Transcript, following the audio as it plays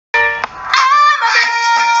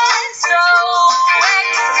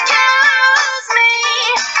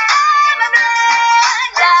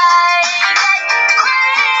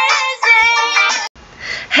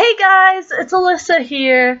it's Alyssa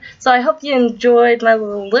here. So I hope you enjoyed my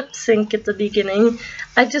little lip sync at the beginning.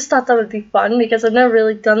 I just thought that would be fun because I've never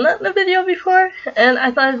really done that in a video before, and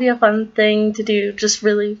I thought it'd be a fun thing to do just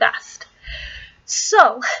really fast.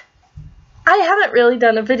 So, I haven't really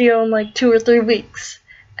done a video in like 2 or 3 weeks,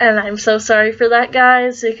 and I'm so sorry for that,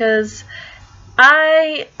 guys, because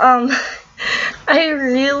I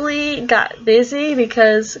really got busy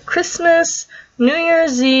because Christmas, New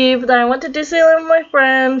Year's Eve, then I went to Disneyland with my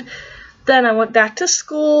friend, then I went back to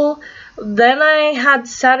school, then I had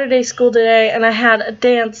Saturday school today, and I had a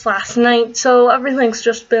dance last night, so everything's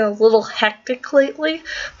just been a little hectic lately.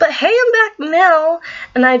 But hey, I'm back now,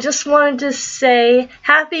 and I just wanted to say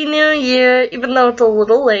Happy New Year, even though it's a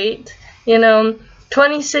little late. You know,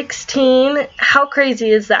 2016, how crazy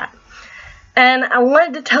is that? And I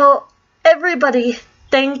wanted to tell everybody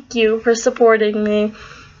thank you for supporting me.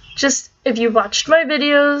 Just if you watched my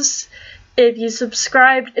videos, if you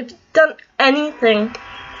subscribed, if you've done anything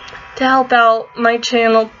to help out my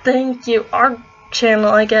channel, thank you. Our channel,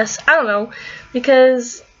 I guess. I don't know.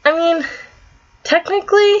 Because, I mean,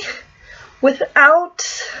 technically, without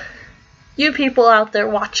you people out there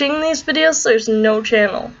watching these videos, there's no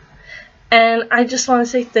channel. And I just want to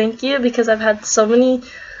say thank you because I've had so many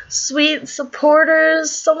sweet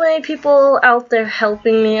supporters, so many people out there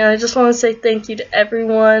helping me, and I just want to say thank you to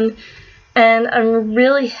everyone. And I'm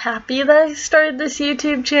really happy that I started this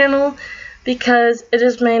YouTube channel because it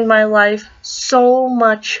has made my life so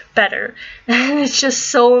much better, and it's just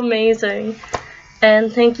so amazing.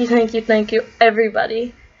 And thank you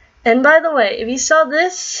everybody. And by the way, if you saw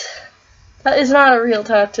this, that is not a real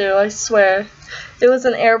tattoo, I swear. It was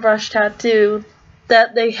an airbrush tattoo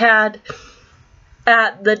that they had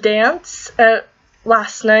at the dance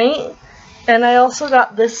last night, and I also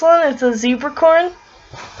got this one. It's a zebracorn.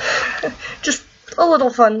 Just a little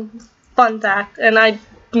fun fact, and I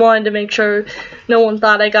wanted to make sure no one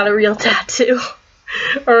thought I got a real tattoo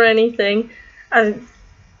or anything. I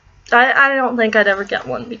don't think I'd ever get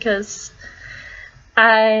one because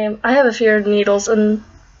I have a fear of needles, and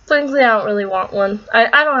frankly I don't really want one.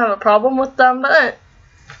 I don't have a problem with them, but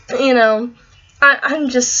you know, I'm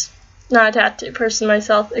just not a tattoo person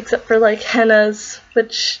myself, except for like hennas,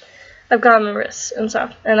 which I've got on my wrists and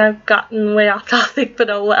stuff, and I've gotten way off topic, but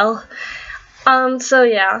oh well. So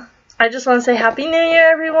yeah, I just want to say Happy New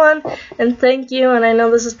Year, everyone, and thank you. And I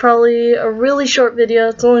know this is probably a really short video,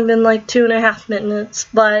 it's only been like 2.5 minutes,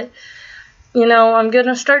 but you know, I'm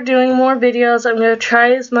gonna start doing more videos. I'm gonna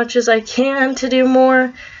try as much as I can to do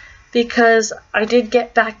more, because I did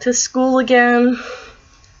get back to school again.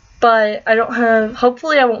 But I don't have,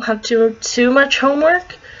 hopefully I won't have too much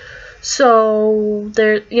homework. So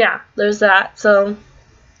there's that. So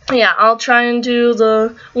yeah, I'll try and do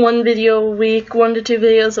the 1 video a week, 1 to 2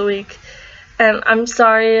 videos a week. And I'm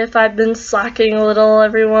sorry if I've been slacking a little,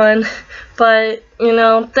 everyone. But you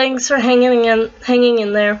know, thanks for hanging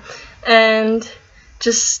in there. And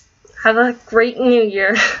just have a great New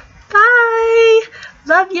Year. Bye.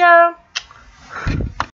 Love ya.